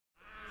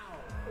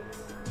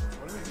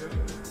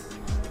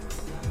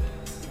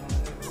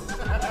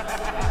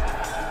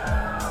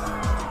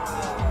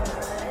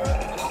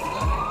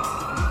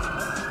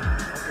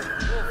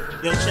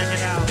Yo, check it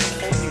out. A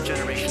whole new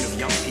generation of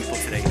young people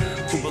today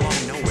who belong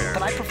nowhere.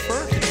 But I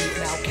prefer to be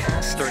an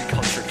outcast. Third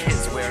culture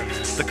kids where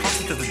the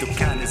concept of the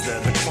dukkan is the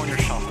corner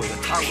shop or the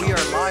top shop. We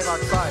are live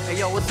outside. Hey,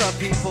 yo, what's up,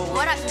 people?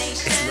 What up,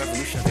 nation? It's a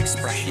revolution of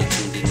expression. You're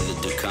tuned into the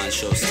Dukkan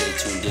Show. Stay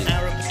tuned in.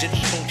 Arab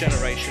digital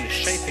generation is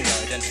shaping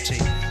their identity,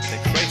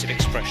 their creative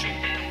expression,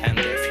 and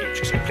their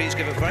future. So please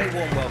give a very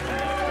warm welcome.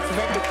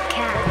 What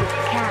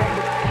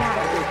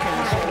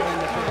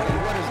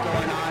is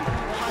going on?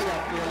 How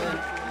y'all feeling?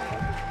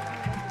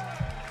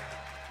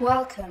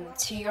 Welcome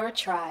to your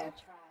tribe.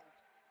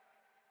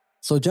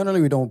 So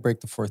generally we don't break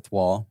the fourth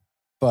wall,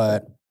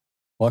 but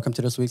welcome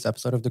to this week's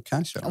episode of the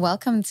Can Show.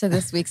 Welcome to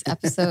this week's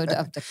episode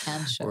of the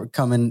Can Show. We're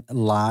coming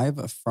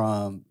live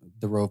from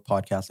the Rove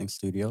Podcasting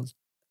Studios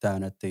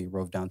down at the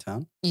Rove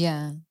downtown.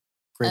 Yeah.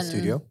 Great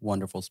studio,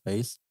 wonderful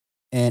space.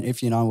 And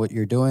if you know what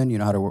you're doing, you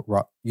know how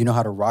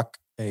to rock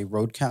a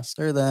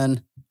roadcaster,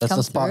 then that's Come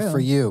the spot through. for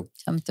you.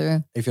 Come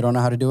through. If you don't know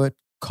how to do it,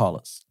 call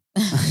us.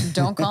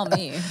 Don't call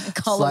me.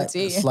 Call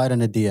OT. Slide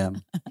in a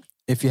DM.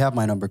 If you have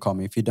my number, call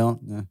me. If you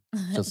don't,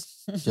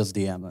 just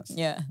DM us.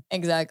 Yeah,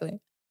 exactly.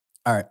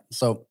 All right.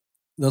 So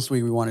this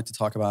week we wanted to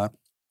talk about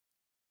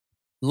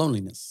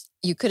loneliness.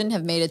 You couldn't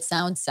have made it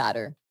sound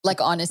sadder.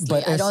 Like, honestly,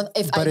 But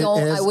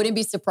I wouldn't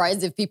be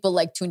surprised if people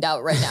like tuned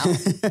out right now.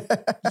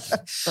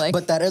 Like,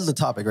 But that is the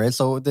topic, right?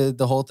 So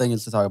the whole thing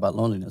is to talk about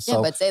loneliness. yeah,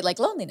 So, but say like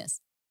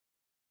loneliness.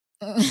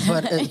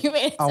 But You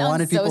made it I sound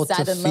wanted so people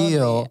sad to and lonely.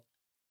 feel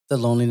the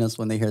loneliness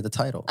when they hear the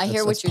title. I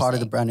hear what it's you're part of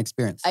saying. the brand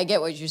experience. I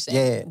get what you're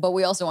saying. Yeah. But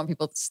we also want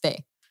people to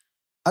stay.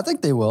 I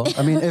think they will.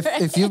 I mean,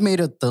 if you've made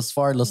it this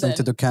far listening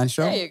to the Can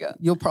Show, there you go.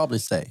 you'll probably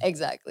stay.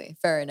 Exactly.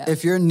 Fair enough.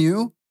 If you're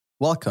new,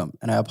 welcome.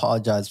 And I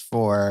apologize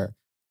for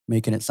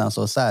making it sound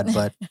so sad,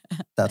 but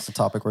that's the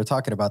topic we're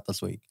talking about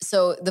this week.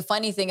 So the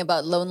funny thing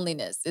about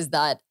loneliness is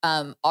that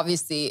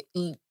obviously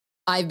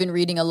I've been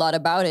reading a lot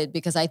about it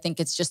because I think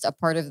it's just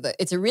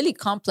it's a really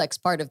complex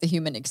part of the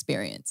human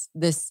experience.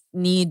 This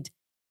need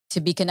to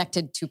be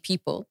connected to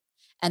people.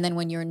 And then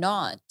when you're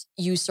not,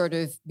 you sort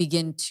of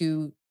begin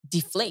to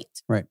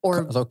deflate. Right.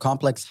 Or So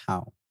complex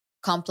how?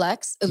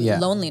 complex, Yeah.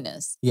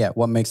 loneliness. Yeah.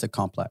 What makes it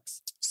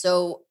complex?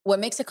 So what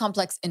makes it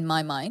complex in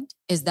my mind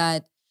is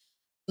that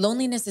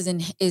loneliness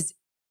is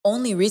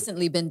only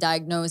recently been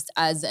diagnosed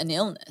as an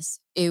illness.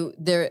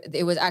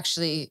 It was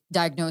actually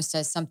diagnosed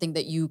as something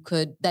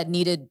that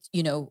needed,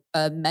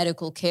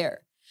 medical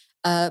care,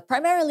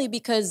 primarily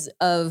because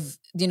of,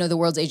 the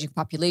world's aging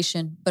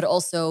population, but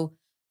also,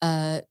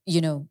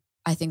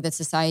 I think that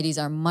societies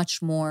are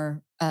much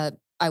more,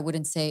 I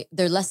wouldn't say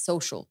they're less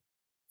social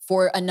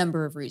for a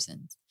number of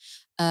reasons.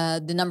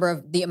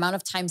 The amount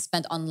of time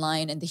spent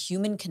online and the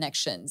human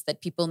connections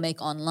that people make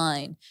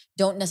online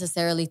don't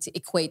necessarily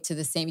equate to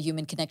the same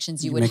human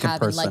connections you would make in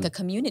have in like person. a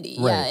community.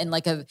 Right. Yeah. And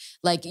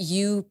like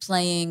you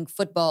playing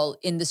football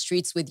in the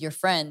streets with your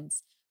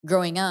friends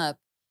growing up,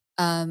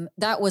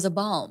 that was a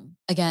balm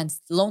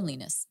against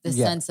loneliness, the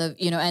Yeah. sense of,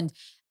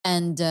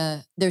 and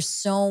there's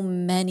so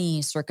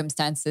many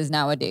circumstances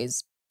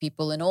nowadays.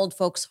 People in old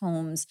folks'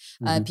 homes,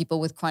 people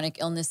with chronic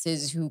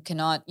illnesses who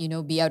cannot,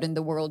 be out in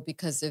the world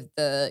because of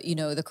the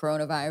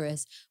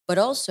coronavirus. But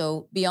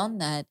also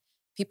beyond that,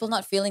 people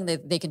not feeling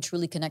that they can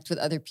truly connect with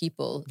other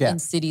people in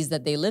cities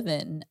that they live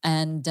in.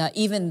 And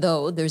even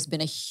though there's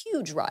been a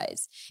huge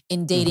rise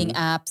in dating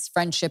apps,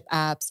 friendship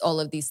apps,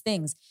 all of these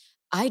things,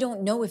 I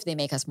don't know if they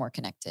make us more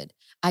connected.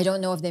 I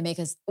don't know if they make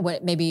us,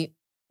 maybe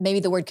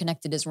the word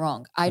connected is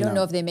wrong. I don't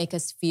know if they make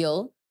us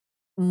feel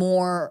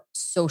more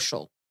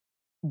social.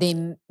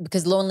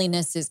 Because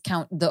loneliness is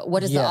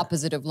what is the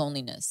opposite of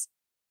loneliness?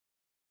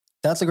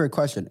 That's a great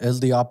question. Is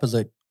the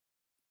opposite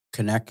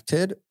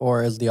connected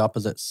or is the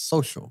opposite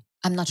social?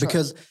 I'm not sure.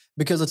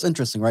 Because it's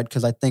interesting, right?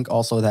 Because I think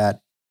also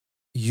that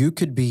you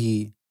could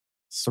be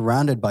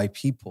surrounded by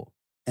people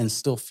and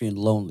still feel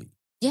lonely.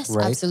 Yes,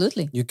 right?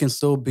 absolutely. You can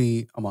still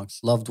be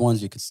amongst loved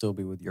ones. You can still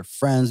be with your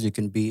friends. You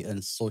can be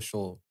in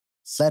social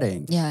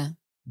settings. Yeah.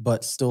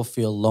 But still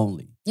feel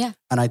lonely. Yeah.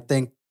 And I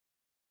think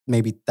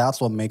maybe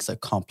that's what makes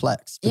it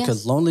complex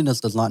because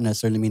loneliness does not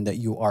necessarily mean that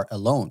you are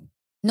alone.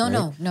 No,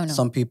 right? no.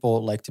 Some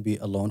people like to be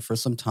alone for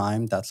some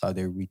time. That's how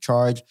they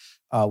recharge,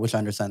 which I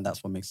understand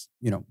that's what makes,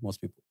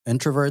 most people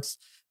introverts.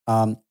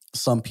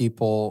 Some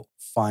people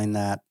find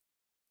that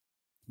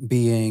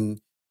they're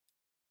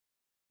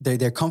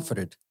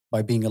comforted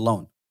by being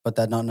alone, but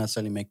that not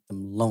necessarily make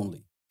them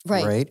lonely.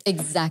 Right?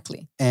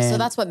 Exactly. And so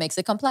that's what makes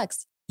it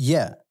complex.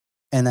 Yeah.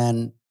 And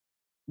then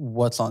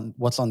what's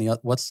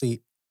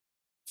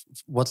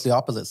the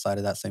opposite side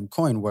of that same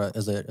coin? Where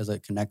is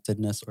it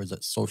connectedness or is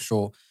it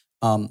social?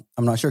 I'm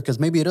not sure because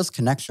maybe it is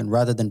connection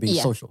rather than being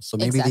social. So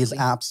maybe these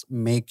apps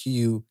make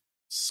you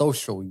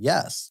social,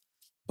 yes,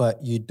 but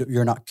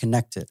you're not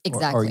connected.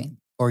 Exactly.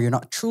 Or you're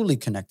not truly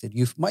connected.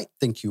 You might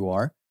think you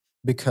are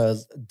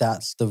because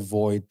that's the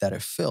void that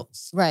it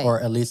fills. Right. Or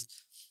at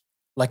least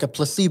like a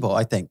placebo,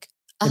 I think.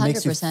 It 100%.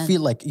 makes you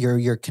feel like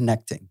you're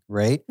connecting,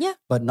 right? Yeah.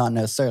 But not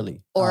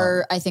necessarily.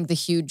 Or I think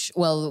the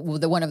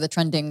one of the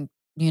trending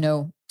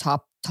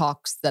top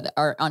talks that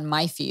are on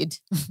my feed,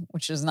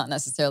 which is not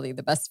necessarily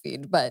the best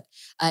feed, but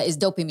is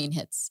dopamine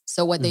hits.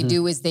 So what they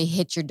do is they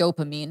hit your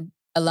dopamine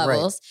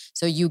levels. Right.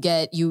 So you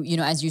get, you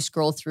know, as you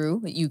scroll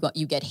through, you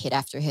get hit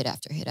after hit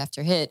after hit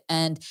after hit.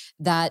 And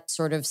that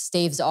sort of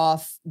staves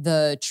off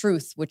the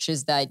truth, which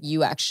is that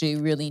you actually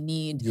really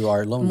need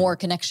more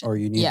connection. Or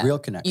you need real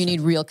connection. You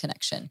need real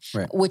connection,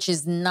 right. Which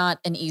is not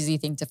an easy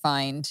thing to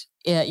find,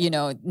 you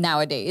know,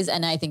 nowadays.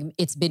 And I think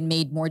it's been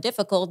made more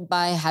difficult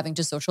by having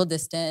to social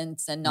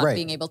distance and not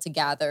being able to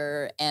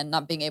gather and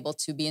not being able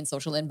to be in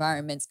social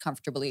environments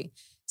comfortably.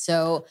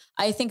 So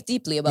I think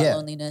deeply about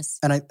loneliness.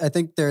 And I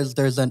think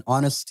there's an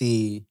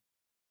honesty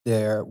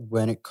there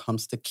when it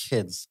comes to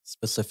kids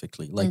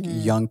specifically, like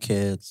young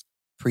kids,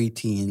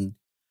 preteen.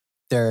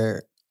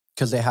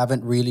 Because they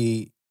haven't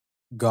really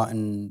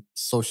gotten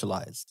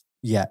socialized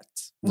yet,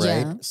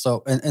 right? Yeah.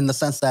 So in the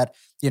sense that,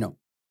 you know,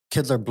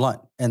 kids are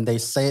blunt and they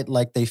say it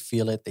like they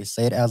feel it. They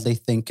say it as they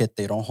think it.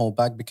 They don't hold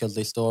back because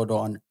they still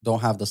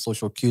don't have the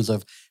social cues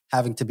of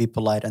having to be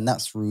polite, and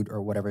that's rude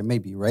or whatever it may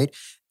be, right?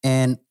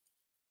 And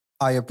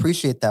I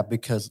appreciate that,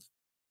 because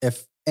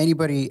if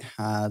anybody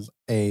has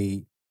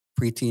a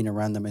preteen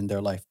around them in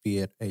their life, be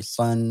it a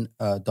son,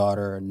 a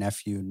daughter, a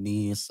nephew,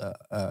 niece,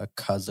 a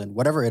cousin,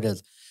 whatever it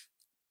is,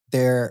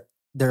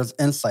 there's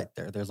insight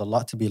there. There's a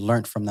lot to be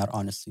learned from that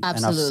honesty.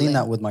 Absolutely. And I've seen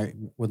that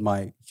with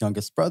my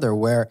youngest brother,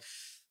 where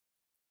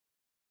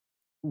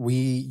we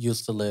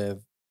used to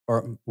live,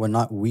 or well,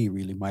 not we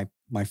really, my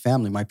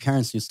family, my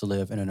parents used to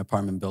live in an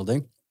apartment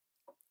building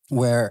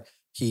where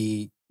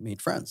he made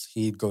friends.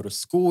 He'd go to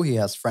school. He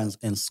has friends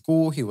in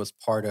school. He was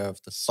part of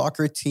the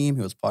soccer team.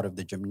 He was part of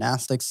the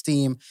gymnastics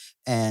team.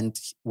 And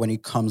when he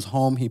comes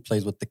home, he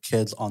plays with the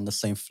kids on the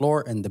same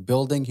floor in the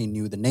building. He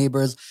knew the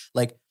neighbors.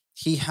 Like,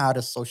 he had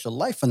a social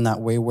life in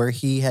that way where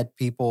he had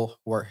people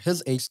who were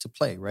his age to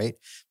play, right?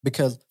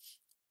 Because,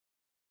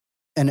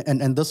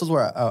 and this is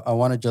where I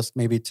want to just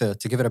maybe to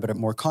give it a bit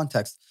more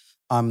context.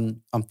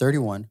 I'm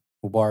 31.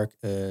 Mubarak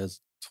is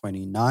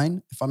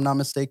 29, if I'm not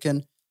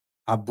mistaken.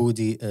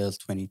 Aboudi is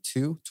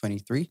 22,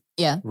 23.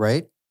 Yeah.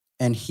 Right?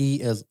 And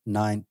he is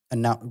 9,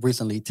 and now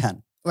recently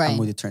 10. Right.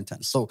 Aboudi turned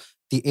 10. So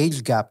the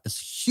age gap is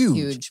huge.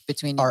 Huge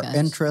between you our guys.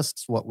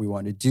 Interests, what we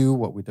want to do,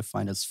 what we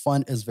define as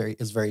fun is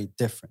very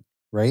different,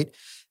 right?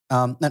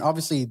 And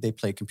obviously they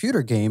play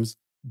computer games,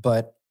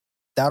 but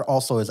that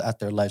also is at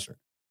their leisure,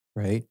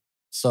 right?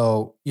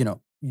 So, you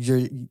know,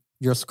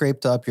 you're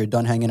scraped up, you're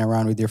done hanging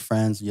around with your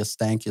friends, you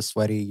stank, you're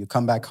sweaty, you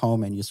come back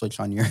home and you switch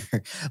on your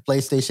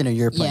PlayStation and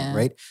you're playing,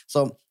 right?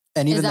 So,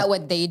 and even is that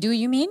what they do,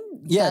 you mean?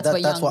 Yeah,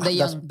 that's what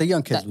the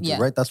young kids would do,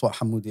 right? That's what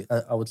Hamoudi,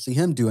 I would see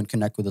him do and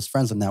connect with his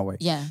friends in that way.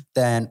 Yeah.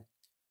 Then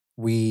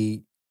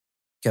we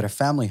get a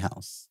family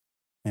house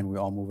and we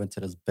all move into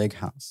this big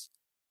house.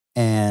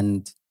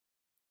 And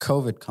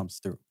COVID comes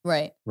through.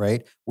 Right.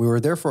 Right. We were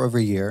there for over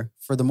a year.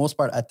 For the most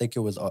part, I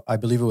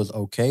believe it was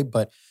okay.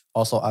 But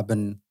also I've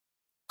been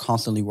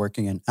constantly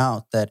working and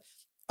out that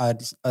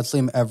I'd see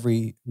him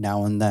every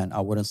now and then. I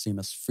wouldn't see him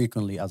as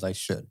frequently as I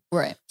should.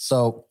 Right.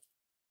 So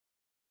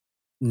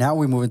now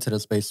we move into the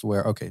space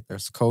where, okay,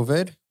 there's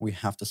COVID. We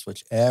have to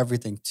switch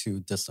everything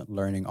to distant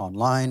learning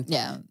online.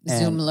 Yeah.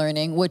 Zoom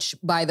learning, which,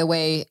 by the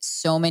way,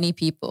 so many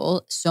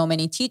people, so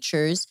many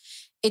teachers,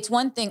 it's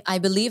one thing. I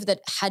believe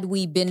that had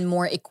we been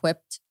more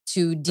equipped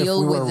to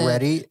deal with it. If we were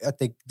ready, I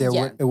think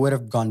it would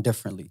have gone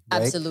differently.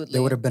 Right? Absolutely.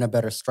 There would have been a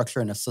better structure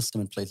and a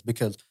system in place,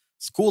 because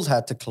schools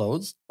had to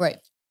close. Right.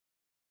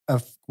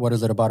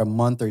 About a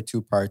month or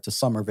two prior to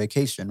summer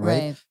vacation,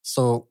 right?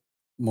 So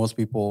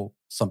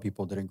some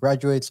people didn't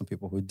graduate, some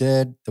people who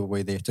did, the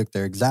way they took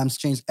their exams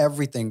changed,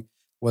 everything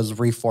was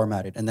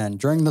reformatted. And then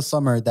during the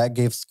summer, that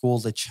gave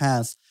schools a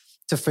chance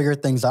to figure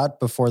things out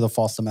before the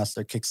fall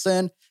semester kicks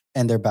in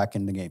and they're back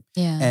in the game.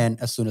 Yeah. And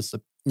as soon as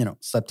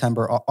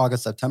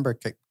August, September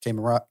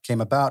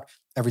came about,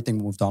 everything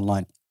moved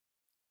online.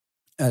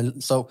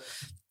 And so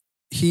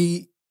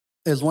he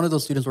is one of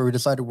those students where we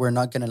decided we're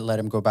not going to let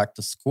him go back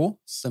to school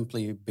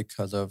simply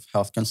because of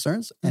health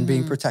concerns and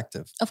being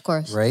protective. Of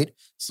course. Right?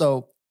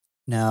 So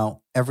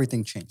now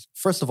everything changed.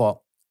 First of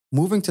all,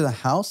 moving to the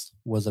house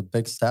was a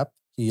big step.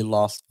 He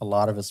lost a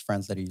lot of his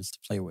friends that he used to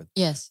play with.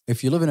 Yes.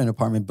 If you live in an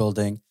apartment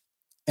building,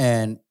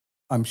 and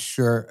I'm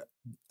sure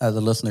as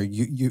a listener,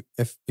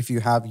 if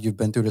you've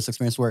been through this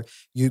experience where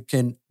you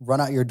can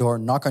run out your door,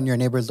 knock on your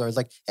neighbor's door, it's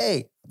like,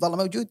 hey,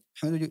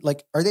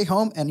 like, are they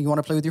home? And you want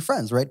to play with your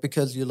friends, right?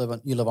 Because you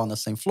live on the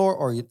same floor,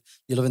 or you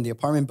live in the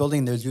apartment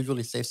building. There's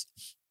usually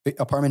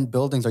apartment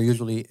buildings are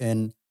usually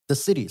in the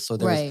city, so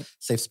there's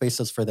safe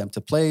spaces for them to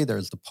play.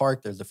 There's the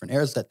park. There's different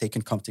areas that they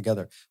can come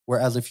together.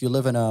 Whereas if you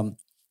live in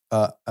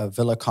a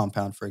villa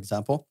compound, for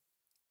example,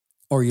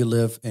 or you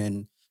live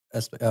in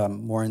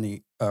more in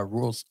the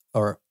rural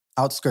or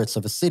outskirts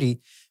of a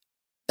city,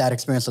 that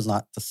experience is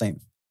not the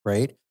same,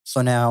 right?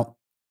 So now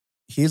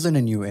he's in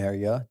a new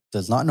area,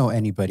 does not know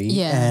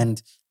anybody,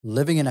 and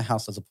living in a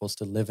house as opposed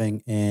to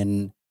living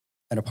in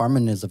an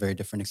apartment is a very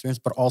different experience.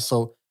 But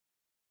also,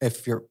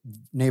 if your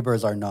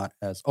neighbors are not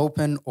as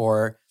open,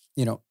 or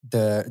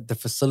the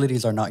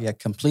facilities are not yet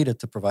completed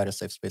to provide a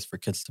safe space for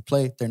kids to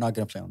play. They're not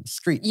going to play on the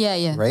street.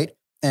 Yeah. Right.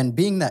 And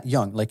being that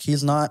young, like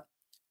he's not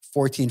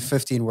 14,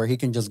 15, where he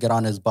can just get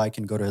on his bike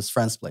and go to his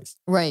friend's place.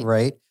 Right.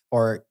 Right.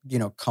 Or,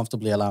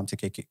 comfortably allow him to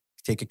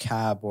take a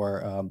cab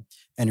or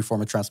any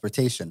form of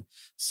transportation.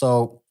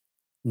 So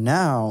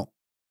now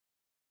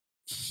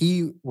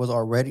he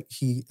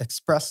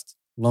expressed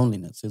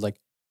loneliness. He's like,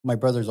 my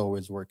brother's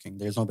always working.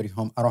 There's nobody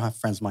home. I don't have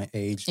friends my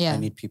age. Yeah. I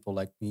need people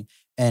like me.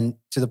 And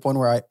to the point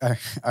where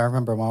I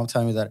remember mom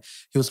telling me that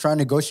he was trying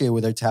to negotiate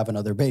with her to have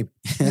another baby.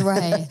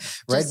 Right.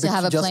 Right. Just to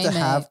have a playmate. To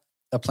have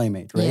a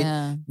playmate. Right.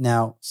 Yeah.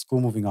 Now, school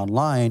moving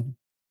online,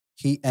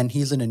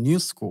 he's in a new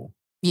school.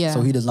 Yeah.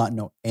 So he does not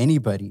know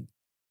anybody.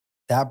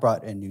 That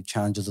brought in new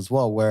challenges as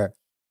well, where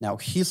now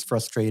he's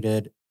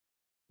frustrated.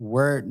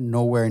 We're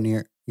nowhere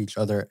near each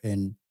other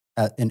in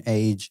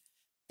age.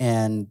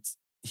 And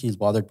he's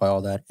bothered by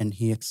all that. And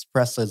he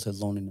expresses his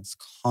loneliness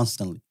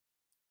constantly,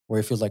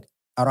 where he feels like,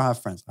 I don't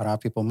have friends. I don't have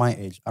people my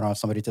age. I don't have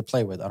somebody to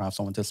play with. I don't have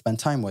someone to spend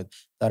time with.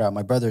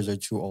 My brothers are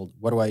too old.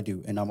 What do I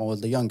do? And I'm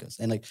always the youngest.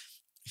 And like,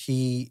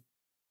 he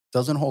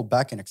doesn't hold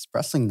back in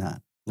expressing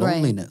that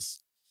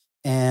loneliness.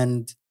 Right.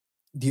 And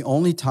the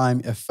only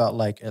time it felt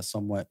like it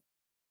somewhat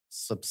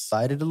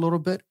subsided a little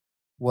bit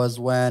was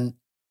when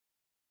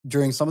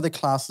during some of the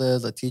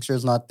classes, a teacher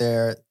is not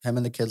there, him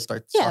and the kids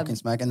start talking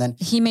smack, and then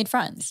he made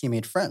friends.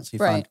 He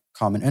found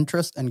common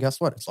interest, and guess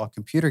what? It's all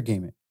computer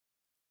gaming.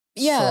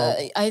 Yeah,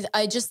 so,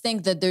 I just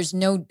think that there's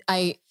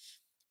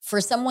for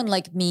someone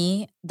like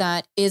me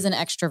that is an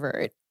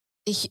extrovert,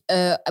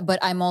 but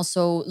I'm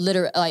also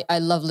I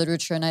love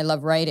literature and I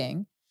love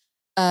writing.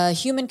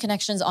 Human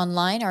connections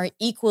online are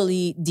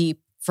equally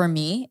deep for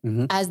me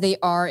as they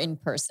are in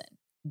person.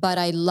 But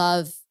I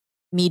love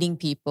meeting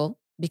people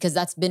because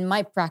that's been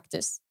my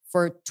practice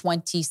for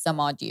 20 some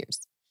odd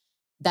years.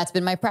 That's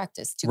been my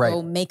practice to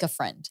go make a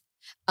friend.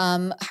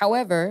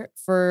 However,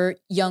 for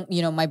young,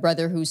 my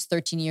brother who's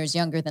 13 years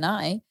younger than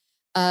I,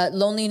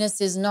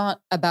 loneliness is not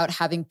about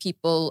having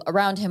people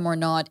around him or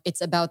not.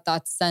 It's about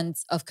that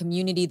sense of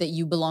community that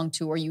you belong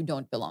to or you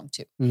don't belong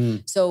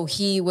to. So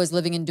he was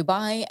living in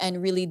Dubai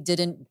and really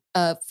didn't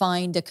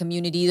find a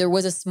community. There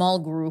was a small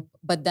group,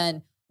 but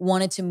then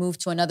wanted to move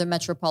to another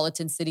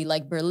metropolitan city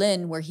like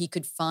Berlin where he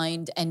could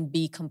find and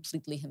be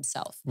completely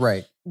himself.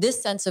 Right. This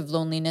sense of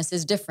loneliness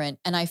is different.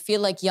 And I feel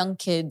like young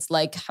kids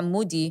like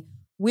Hamoudi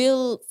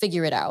will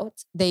figure it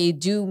out. They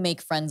do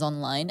make friends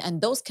online and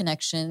those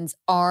connections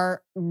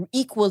are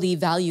equally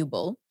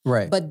valuable.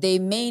 Right. But they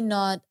may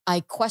not,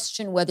 I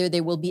question whether they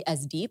will be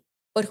as deep,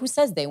 but who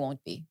says they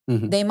won't be?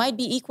 They might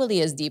be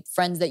equally as deep,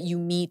 friends that you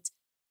meet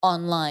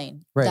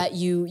online that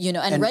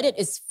and Reddit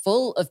is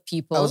full of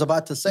people. I was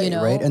about to say,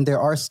 right? And there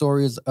are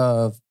stories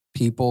of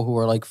people who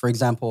are like, for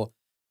example,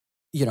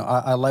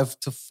 I love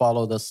to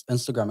follow this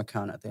Instagram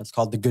account. I think it's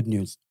called The Good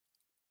News,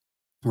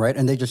 right?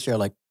 And they just share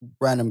like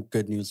random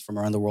good news from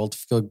around the world,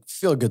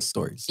 feel good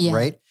stories,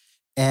 right?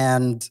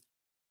 And,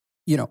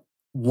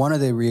 one of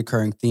the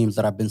recurring themes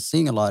that I've been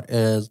seeing a lot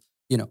is,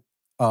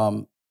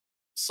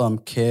 some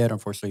kid,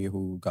 unfortunately,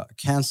 who got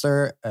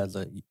cancer as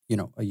a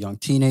young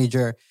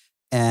teenager.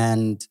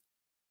 And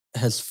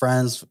his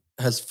friends,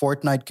 his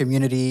Fortnite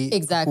community,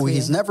 who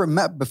he's never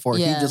met before.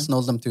 He just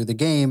knows them through the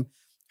game,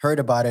 heard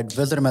about it,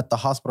 visited them at the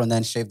hospital, and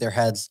then shaved their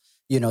heads,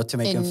 to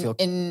make them feel...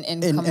 In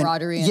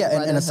camaraderie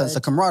and in a sense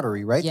of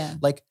camaraderie, right? Yeah.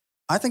 Like,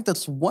 I think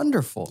that's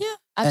wonderful. Yeah,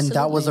 absolutely. And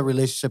that was a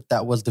relationship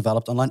that was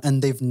developed online,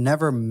 and they've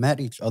never met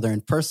each other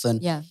in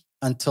person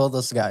until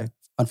this guy,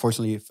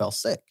 unfortunately, fell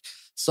sick.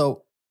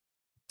 So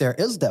there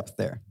is depth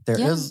there.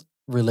 There is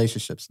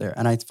relationships there.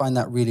 And I find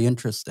that really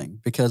interesting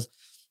because...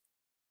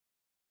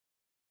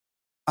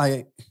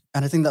 I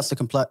think that's the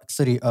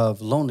complexity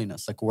of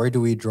loneliness. Like, where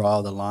do we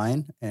draw the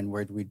line and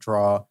where do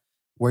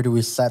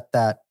we set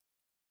that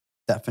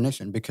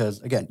definition?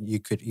 Because again, you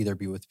could either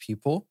be with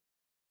people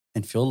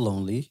and feel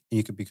lonely, and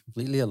you could be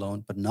completely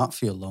alone, but not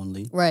feel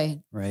lonely.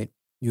 Right. Right.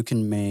 You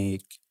can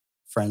make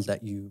friends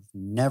that you've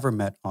never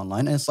met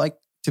online. And it's like,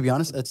 to be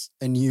honest, it's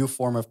a new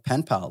form of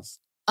pen pals.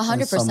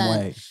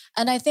 100%.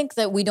 And I think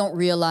that we don't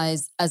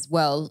realize as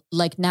well,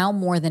 like now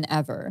more than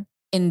ever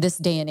in this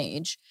day and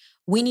age,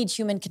 we need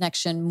human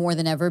connection more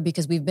than ever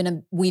because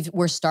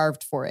we're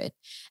starved for it.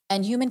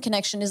 And human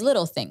connection is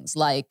little things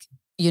like,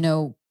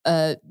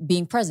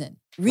 being present,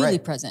 really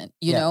present,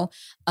 you know.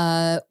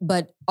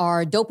 But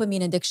our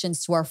dopamine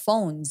addictions to our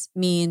phones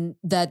mean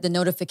that the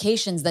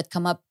notifications that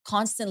come up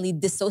constantly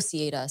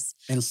dissociate us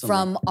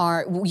from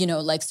our,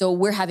 so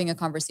we're having a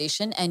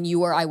conversation and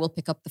you or I will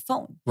pick up the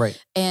phone.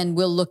 Right. And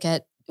we'll look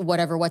at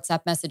whatever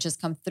WhatsApp message has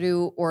come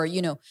through or,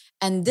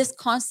 and this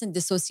constant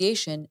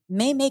dissociation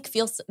may make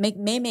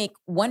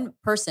one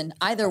person,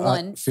 either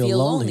one, feel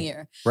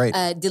lonelier.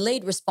 Right.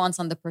 Delayed response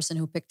on the person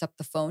who picked up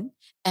the phone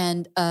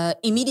and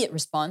immediate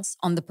response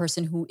on the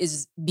person who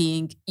is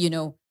being,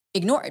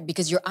 ignored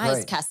because your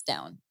eyes cast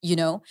down,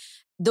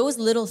 those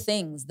little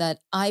things that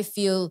I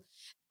feel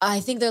I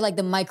think they're like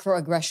the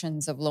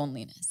microaggressions of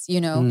loneliness,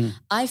 you know?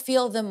 I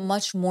feel them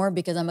much more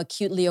because I'm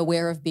acutely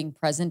aware of being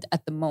present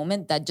at the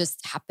moment. That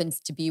just happens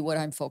to be what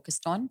I'm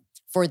focused on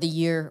for the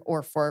year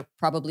or for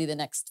probably the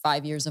next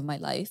 5 years of my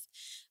life.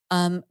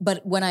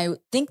 But when I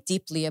think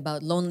deeply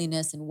about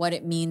loneliness and what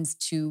it means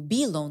to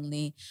be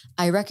lonely,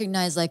 I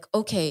recognize like,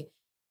 okay,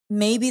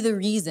 maybe the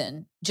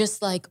reason,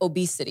 just like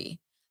obesity,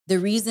 the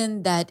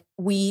reason that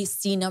we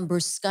see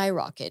numbers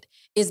skyrocket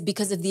is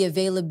because of the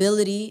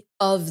availability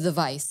of the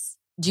vice.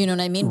 Do you know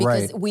what I mean?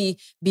 Because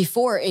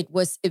before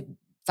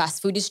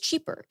fast food is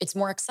cheaper. It's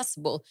more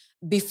accessible.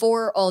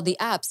 Before all the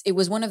apps, it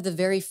was one of the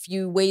very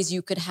few ways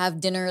you could have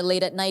dinner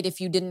late at night if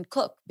you didn't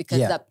cook, because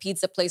that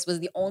pizza place was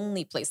the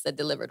only place that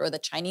delivered, or the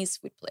Chinese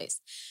food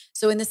place.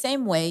 So in the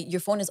same way,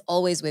 your phone is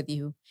always with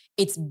you.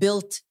 It's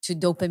built to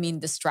dopamine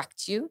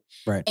distract you.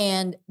 Right.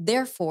 And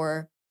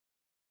therefore,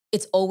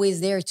 it's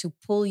always there to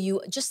pull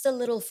you just a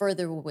little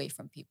further away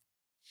from people,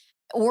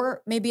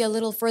 or maybe a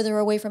little further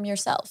away from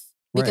yourself.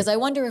 Because I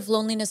wonder if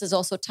loneliness is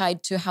also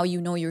tied to how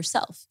you know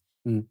yourself.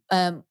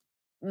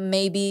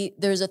 Maybe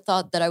there's a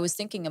thought that I was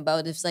thinking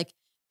about. It's like,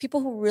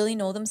 people who really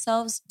know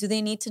themselves, do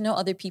they need to know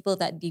other people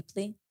that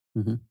deeply?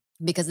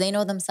 Because they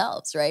know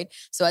themselves, right?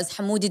 So as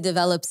Hamoudi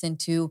develops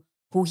into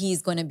who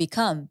he's going to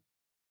become,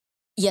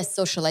 yes,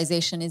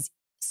 socialization is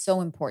so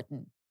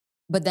important.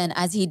 But then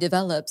as he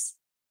develops,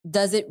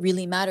 does it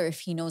really matter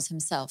if he knows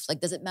himself? Like,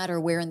 does it matter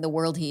where in the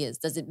world he is?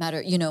 Does it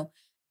matter,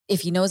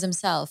 if he knows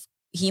himself,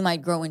 he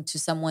might grow into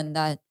someone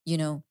that,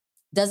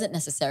 doesn't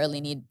necessarily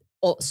need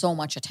so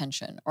much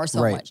attention or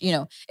so much,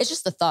 it's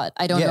just a thought.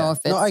 I don't know if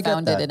it's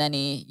founded in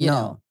any,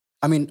 know.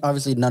 I mean,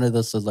 obviously none of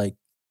this is like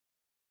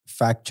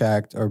fact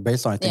checked or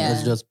based on anything.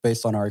 It's just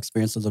based on our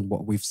experiences and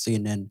what we've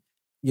seen and,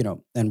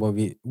 and what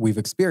we've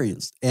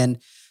experienced. And,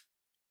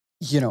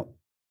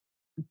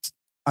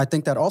 I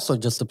think that also,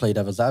 just to play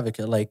devil's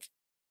advocate, like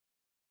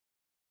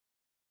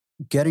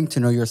getting to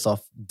know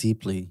yourself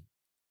deeply.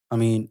 I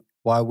mean,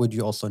 why would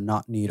you also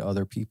not need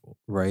other people,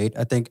 right?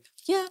 I think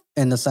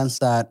in the sense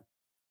that,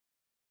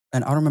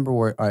 and I don't remember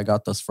where I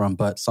got this from,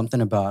 but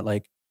something about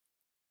like,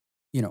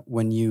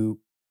 when you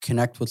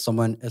connect with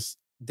someone, it's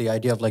the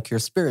idea of like your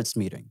spirits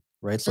meeting,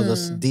 right? So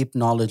this deep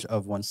knowledge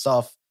of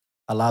oneself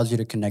allows you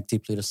to connect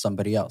deeply to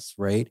somebody else,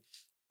 right?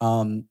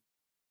 And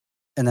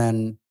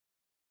then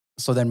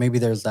maybe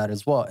there's that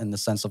as well, in the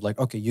sense of like,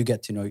 okay, you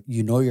get to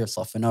know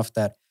yourself enough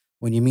that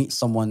when you meet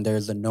someone,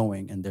 there's a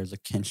knowing and there's a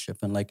kinship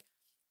and like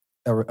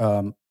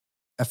a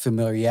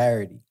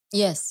familiarity.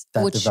 Yes,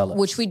 that which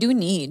develops. We do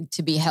need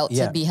to be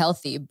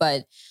healthy.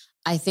 But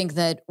I think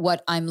that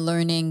what I'm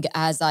learning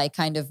as I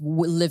kind of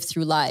live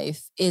through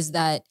life is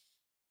that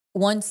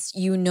once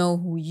you know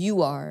who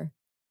you are,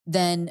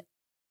 then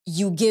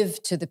you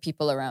give to the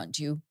people around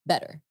you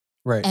better.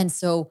 Right. And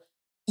so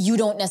you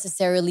don't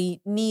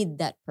necessarily need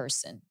that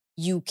person.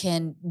 You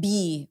can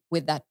be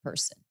with that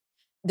person.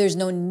 There's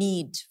no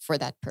need for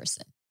that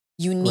person.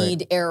 You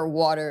need air,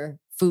 water,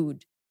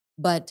 food,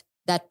 but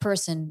that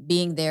person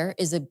being there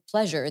is a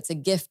pleasure. It's a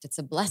gift. It's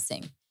a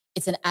blessing.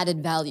 It's an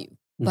added value.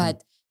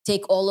 But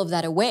take all of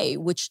that away,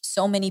 which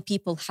so many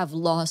people have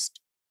lost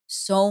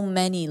so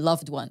many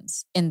loved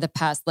ones in the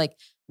past. Like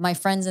my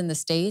friends in the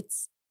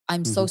States,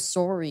 I'm so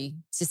sorry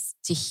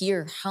to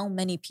hear how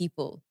many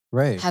people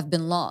have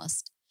been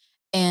lost.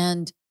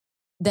 And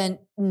then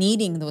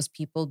needing those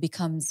people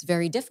becomes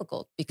very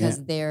difficult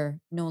because they're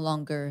no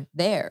longer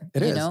there.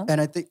 It is. And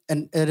I think,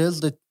 and it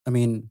is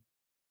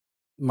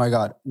my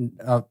God,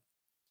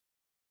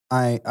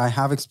 I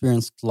have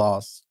experienced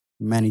loss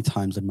many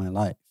times in my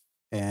life.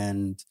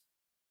 And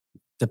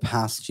the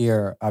past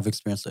year, I've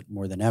experienced it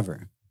more than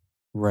ever,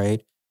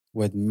 right?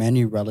 With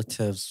many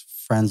relatives,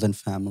 friends and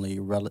family,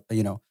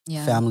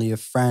 family of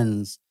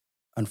friends,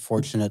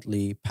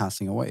 unfortunately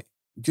passing away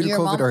due to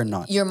COVID or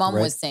not. Your mom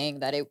was saying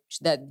that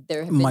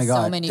there have been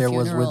so many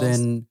funerals. There was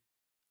within,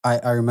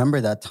 I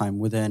remember that time,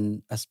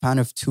 within a span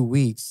of 2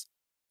 weeks,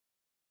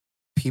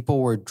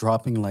 people were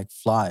dropping like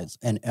flies,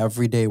 and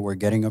every day we're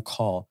getting a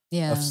call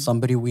of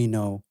somebody we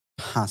know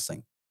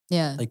passing.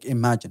 Yeah. Like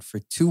imagine for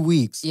 2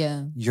 weeks,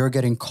 you're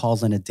getting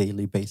calls on a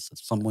daily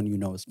basis. Someone you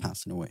know is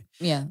passing away.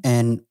 Yeah.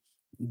 And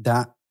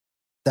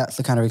that's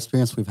the kind of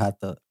experience we've had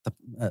the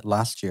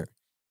last year.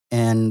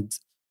 And,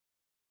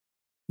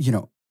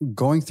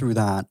 going through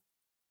that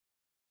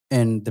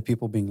and the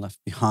people being left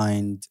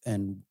behind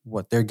and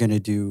what they're going to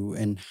do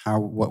and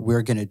what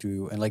we're going to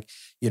do. And like,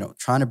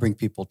 trying to bring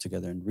people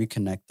together and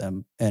reconnect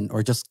them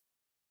or just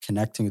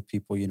connecting with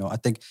people, I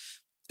think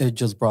it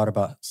just brought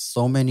about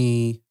so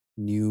many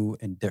new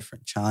and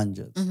different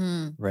challenges.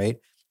 Right.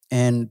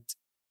 And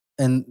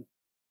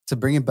to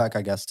bring it back,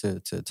 I guess, to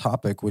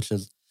topic, which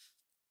is,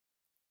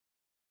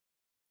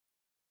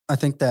 I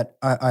think that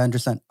I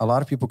understand a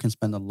lot of people can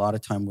spend a lot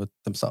of time with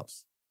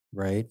themselves,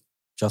 right?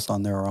 Just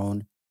on their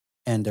own,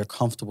 and they're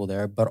comfortable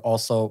there, but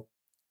also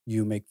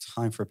you make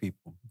time for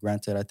people.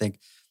 Granted, I think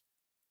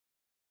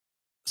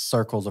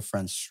circles of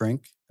friends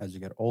shrink as you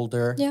get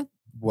older,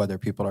 whether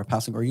people are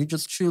passing or you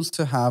just choose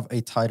to have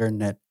a tighter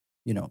knit,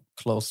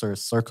 closer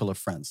circle of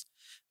friends.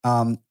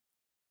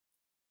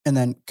 And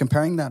then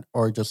comparing that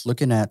or just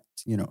looking at,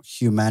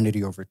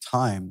 humanity over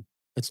time,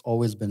 it's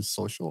always been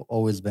social,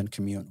 always been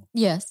communal.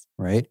 Yes.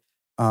 Right?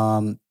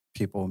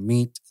 People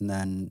meet and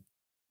then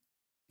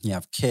you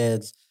have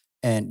kids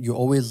and you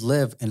always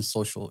live in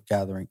social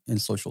gathering, in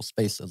social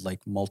spaces,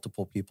 like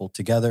multiple people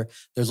together.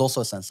 There's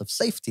also a sense of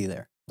safety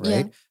there,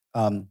 right?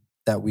 Yeah.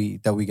 That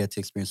we get to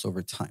experience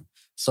over time.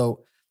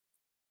 So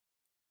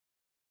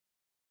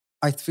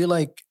I feel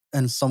like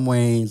in some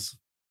ways,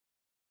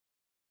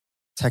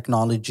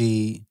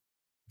 technology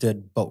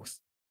did both,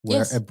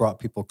 where it brought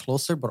people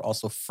closer, but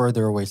also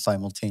further away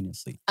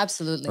simultaneously.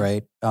 Absolutely.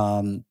 Right?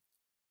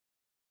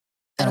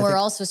 And we're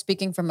also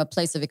speaking from a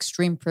place of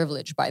extreme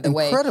privilege, by the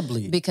way.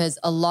 Incredibly. Because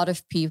a lot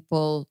of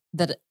people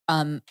that,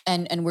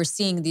 and we're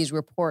seeing these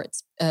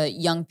reports,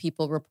 young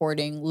people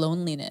reporting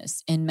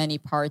loneliness in many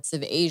parts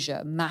of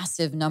Asia,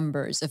 massive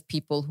numbers of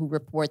people who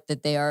report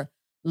that they are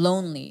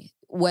lonely.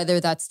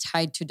 Whether that's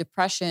tied to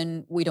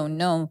depression, we don't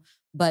know,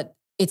 but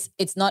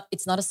it's not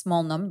a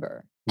small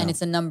number. No. And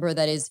it's a number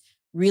that is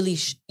really,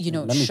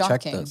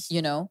 shocking,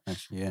 Actually,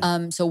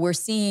 yeah. So we're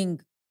seeing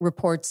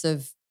reports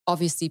of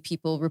obviously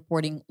people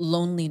reporting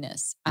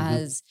loneliness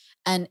as,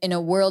 and in a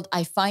world,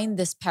 I find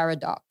this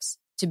paradox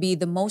to be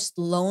the most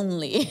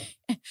lonely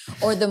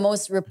or the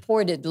most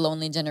reported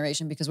lonely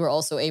generation, because we're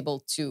also able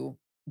to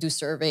do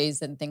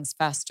surveys and things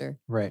faster.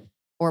 Right.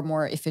 Or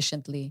more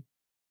efficiently.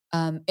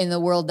 In the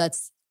world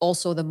that's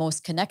also the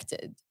most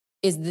connected,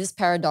 is this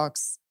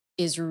paradox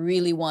is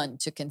really one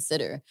to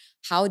consider.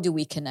 How do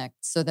we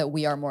connect so that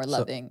we are more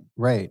loving?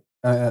 Right.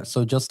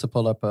 So just to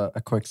pull up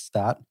a quick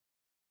stat,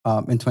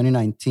 in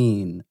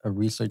 2019, a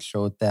research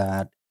showed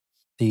that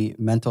the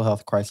mental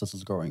health crisis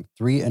is growing.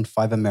 3 in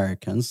 5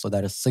 Americans, so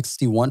that is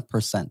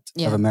 61%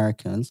 of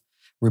Americans,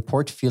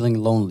 report feeling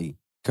lonely,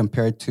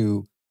 compared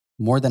to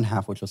more than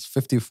half, which was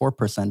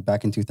 54%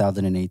 back in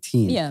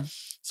 2018. Yeah.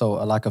 So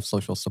a lack of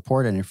social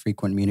support and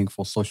infrequent,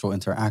 meaningful social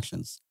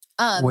interactions.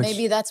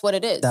 Maybe that's what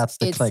it is. That's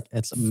the click.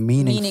 It's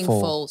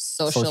meaningful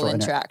social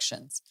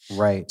interactions.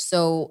 Right.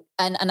 So,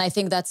 and I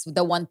think that's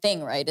the one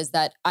thing, right? Is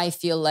that I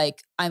feel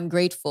like I'm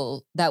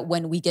grateful that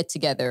when we get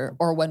together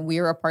or when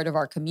we're a part of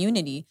our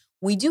community,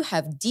 we do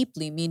have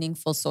deeply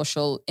meaningful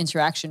social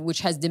interaction, which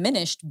has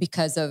diminished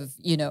because of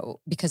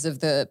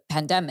the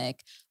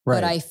pandemic. Right.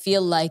 But I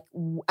feel like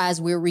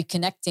as we're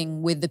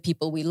reconnecting with the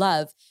people we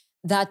love,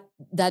 that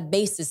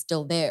base is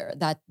still there.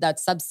 That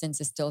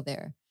substance is still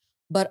there.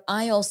 But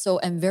I also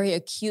am very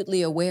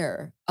acutely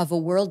aware of a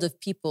world of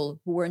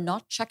people who were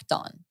not checked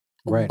on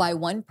by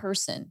one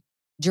person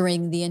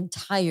during the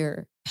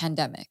entire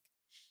pandemic,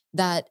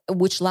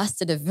 which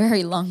lasted a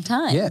very long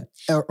time. Yeah,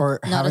 or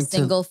not a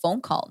single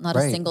phone call, not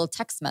a single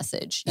text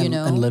message,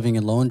 and living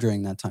alone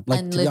during that time.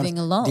 And living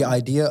alone. The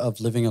idea of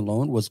living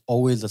alone was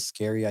always a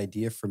scary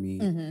idea for me.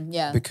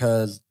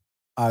 Because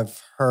I've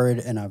heard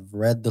and I've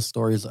read the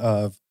stories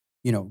of,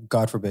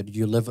 God forbid,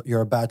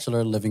 you're a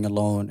bachelor living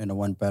alone in a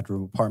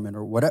 1-bedroom apartment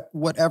or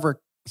whatever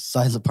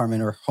size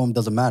apartment or home,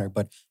 doesn't matter.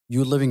 But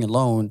you living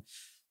alone,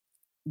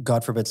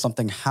 God forbid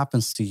something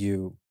happens to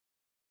you,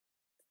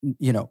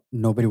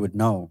 nobody would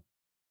know.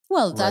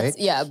 Well, that's,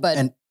 but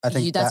and I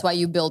think that's why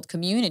you build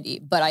community.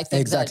 But I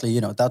think exactly,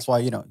 that's why,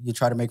 you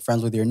try to make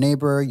friends with your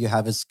neighbor. You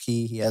have his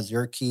key, he has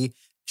your key,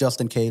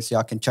 just in case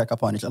y'all can check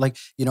up on each other. Like,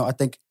 I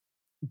think,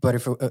 but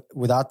if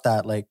without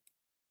that, like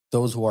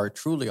those who are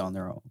truly on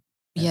their own,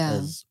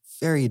 is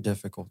very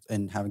difficult,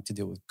 and having to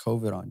deal with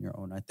COVID on your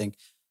own, I think,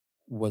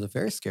 was a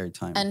very scary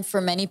time. And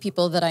for many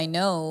people that I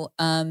know,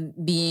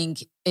 going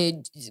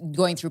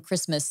through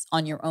Christmas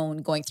on your own,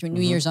 going through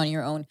New Year's on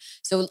your own.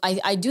 So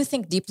I do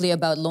think deeply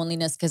about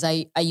loneliness, because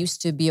I used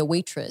to be a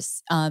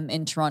waitress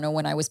in Toronto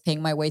when I was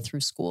paying my way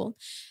through school.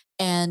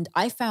 And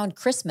I found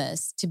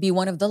Christmas to be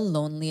one of the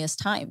loneliest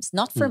times,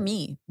 not for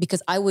me,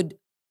 because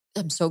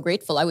I'm so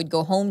grateful. I would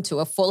go home to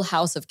a full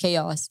house of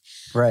chaos.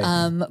 Right.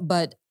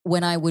 But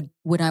when I would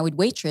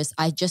waitress,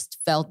 I just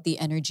felt the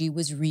energy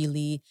was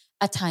really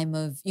a time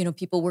of,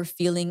 people were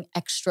feeling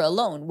extra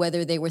alone,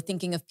 whether they were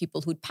thinking of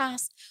people who'd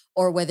passed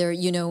or whether,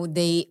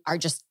 they are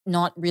just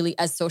not really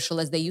as social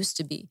as they used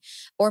to be,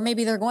 or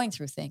maybe they're going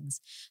through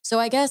things. So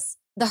I guess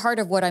the heart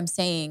of what I'm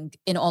saying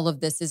in all of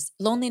this is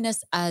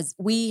loneliness, as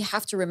we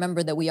have to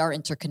remember that we are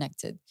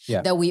interconnected,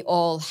 that we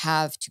all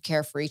have to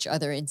care for each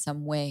other in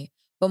some way.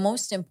 But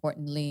most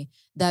importantly,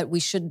 that we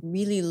should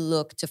really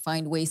look to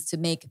find ways to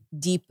make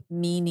deep,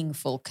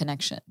 meaningful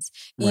connections,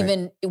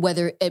 even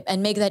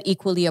and make that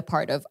equally a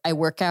part of, I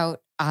work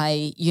out,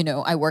 I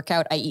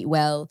eat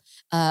well,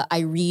 I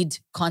read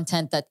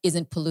content that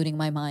isn't polluting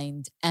my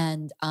mind,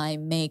 and I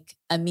make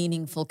a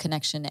meaningful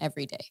connection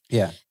every day.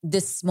 Yeah.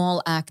 This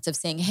small act of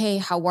saying, hey,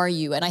 how are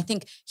you? And I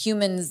think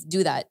humans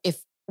do that.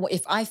 If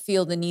I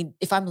feel the need,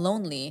 if I'm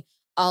lonely,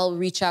 I'll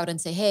reach out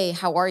and say, hey,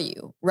 how are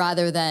you?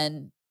 Rather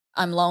than,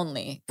 I'm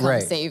lonely,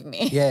 come save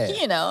me.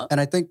 Yeah. And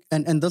I think,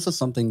 and this is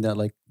something that,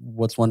 like,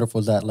 what's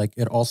wonderful is that, like,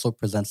 it also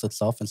presents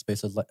itself in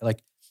spaces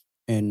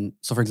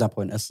so for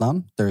example, in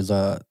Islam, there's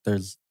a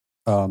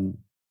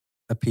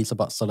a piece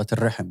about Salat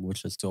al-Rahim,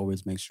 which is to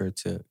always make sure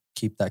to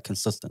keep that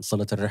consistent.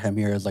 Salat al-Rahim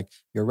here is like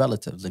your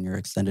relatives and your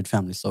extended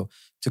family. So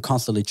to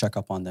constantly check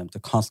up on them, to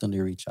constantly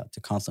reach out, to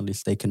constantly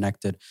stay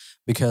connected,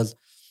 because,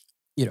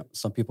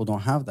 some people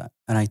don't have that.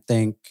 And I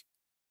think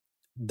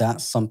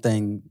that's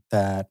something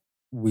that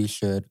we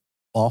should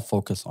all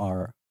focus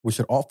on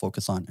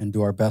and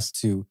do our best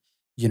to,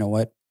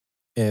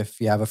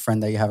 if you have a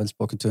friend that you haven't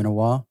spoken to in a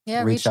while,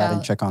 reach out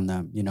and check on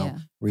them.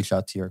 Reach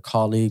out to your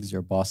colleagues,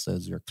 your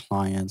bosses, your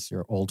clients,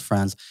 your old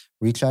friends.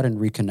 Reach out and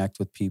reconnect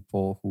with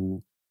people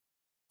who,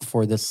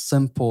 for the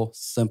simple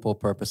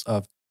purpose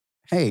of,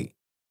 hey,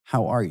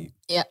 how are you?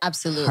 Yeah,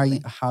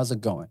 absolutely. How's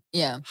it going?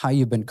 Yeah. How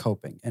you been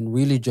coping? And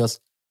really just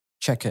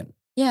check in.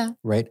 Yeah.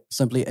 Right?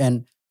 Simply.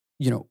 And,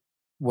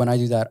 when I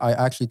do that, I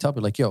actually tell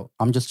people like, yo,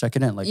 I'm just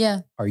checking in. Like,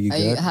 are you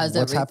good?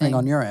 What's happening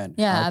on your end?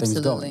 Yeah, how are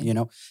absolutely. things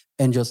going?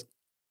 And just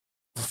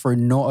for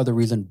no other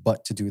reason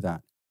but to do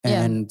that.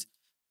 And,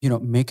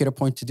 make it a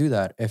point to do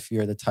that if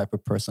you're the type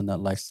of person that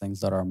likes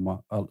things that are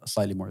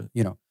slightly more,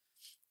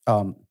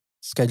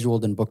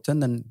 scheduled and booked in,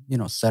 then,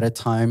 set a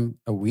time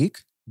a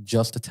week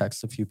just to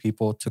text a few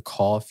people, to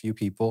call a few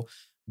people,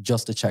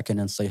 just to check in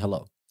and say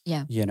hello.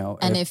 Yeah.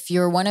 And if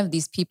you're one of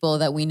these people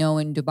that we know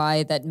in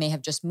Dubai that may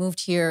have just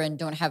moved here and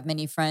don't have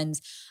many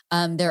friends,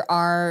 there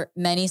are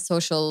many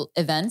social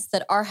events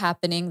that are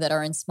happening that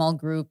are in small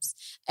groups.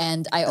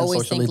 And I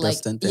always think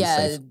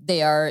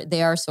they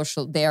are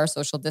social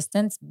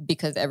distance,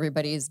 because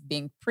everybody is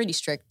being pretty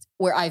strict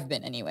where I've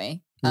been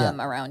anyway,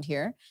 around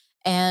here.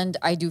 And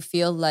I do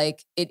feel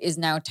like it is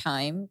now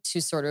time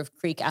to sort of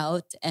creak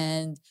out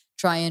and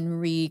try and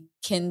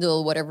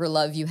rekindle whatever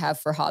love you have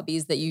for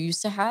hobbies that you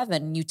used to have.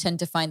 And you tend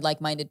to find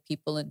like-minded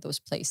people in those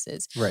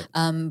places. Right.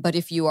 But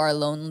if you are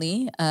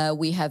lonely,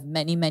 we have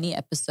many, many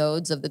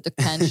episodes of the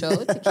Dukkan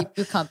Show to keep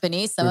you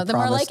company. Some of them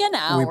are like an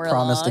hour long. We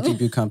promise to keep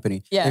you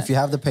company. Yeah. If you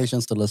have the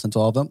patience to listen to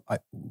all of them, I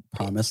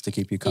promise to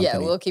keep you company. Yeah,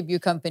 we'll keep you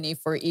company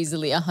for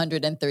easily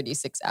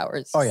 136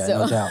 hours. Oh yeah,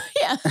 no doubt.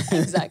 Yeah,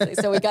 exactly.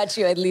 So we got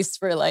you at least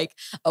for like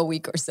a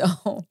week or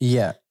so.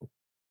 Yeah.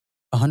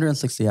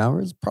 160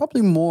 hours?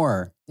 Probably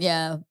more.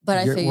 Yeah, but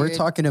I figured we're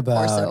talking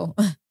about, so.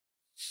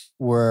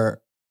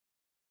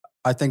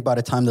 I think by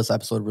the time this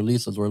episode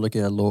releases, we're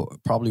looking at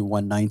probably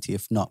 190,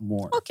 if not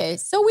more. Okay,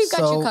 so we've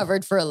got you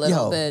covered for a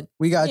little bit.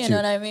 We got you. You know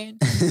what I mean?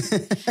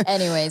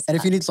 Anyways. And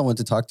if you need someone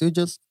to talk to,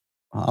 just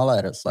holla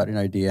at us, slide in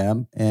our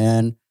DM.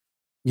 And,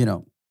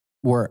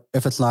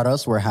 if it's not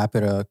us, we're happy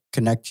to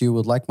connect you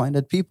with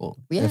like-minded people.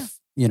 Yeah.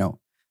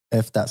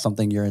 If that's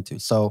something you're into.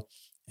 So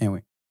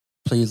anyway,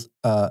 please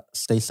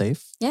stay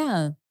safe.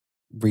 Yeah.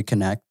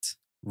 Reconnect,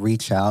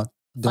 reach out.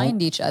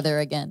 Find each other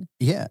again.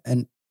 Yeah.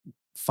 And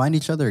find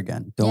each other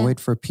again. Don't wait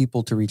for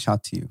people to reach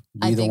out to you.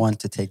 Be the one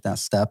to take that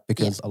step,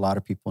 because a lot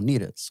of people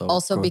need it. So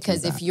also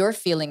because if you're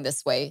feeling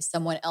this way,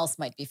 someone else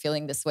might be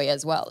feeling this way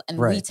as well. And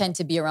we tend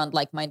to be around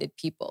like-minded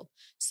people.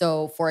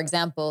 So for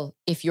example,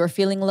 if you're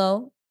feeling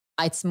low,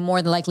 it's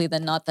more likely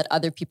than not that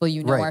other people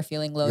are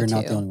feeling low too. You're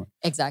not the only one.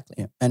 Exactly.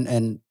 Yeah.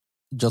 And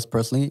just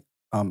personally,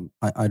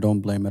 I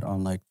don't blame it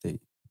on like the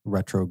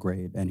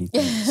retrograde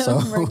anything. So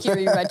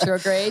Mercury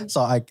retrograde.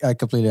 So I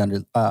completely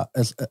understand.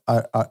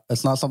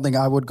 It's not something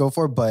I would go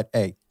for, but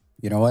hey,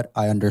 you know what?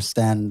 I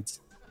understand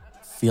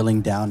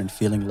feeling down and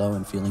feeling low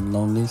and feeling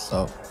lonely.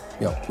 So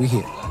we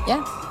here.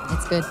 Yeah,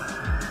 it's good.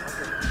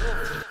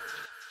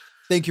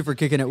 Thank you for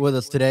kicking it with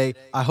us today.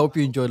 I hope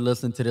you enjoyed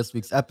listening to this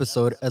week's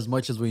episode as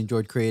much as we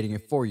enjoyed creating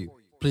it for you.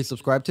 Please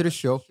subscribe to the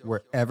show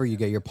wherever you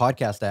get your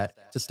podcast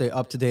at to stay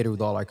up to date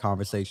with all our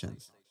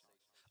conversations.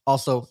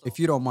 Also, if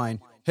you don't mind,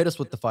 hit us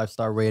with the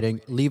 5-star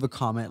rating, leave a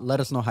comment, let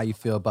us know how you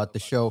feel about the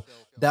show.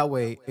 That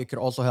way, it could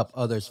also help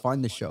others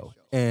find the show.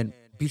 And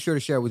be sure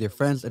to share it with your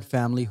friends and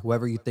family,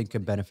 whoever you think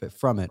can benefit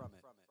from it.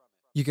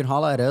 You can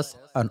holla at us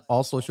on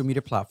all social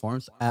media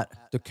platforms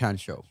at Dukkan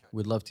Show.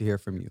 We'd love to hear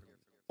from you.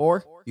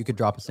 Or you could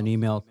drop us an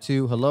email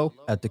to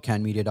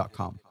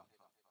hello@dukkanmedia.com.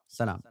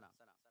 Salam.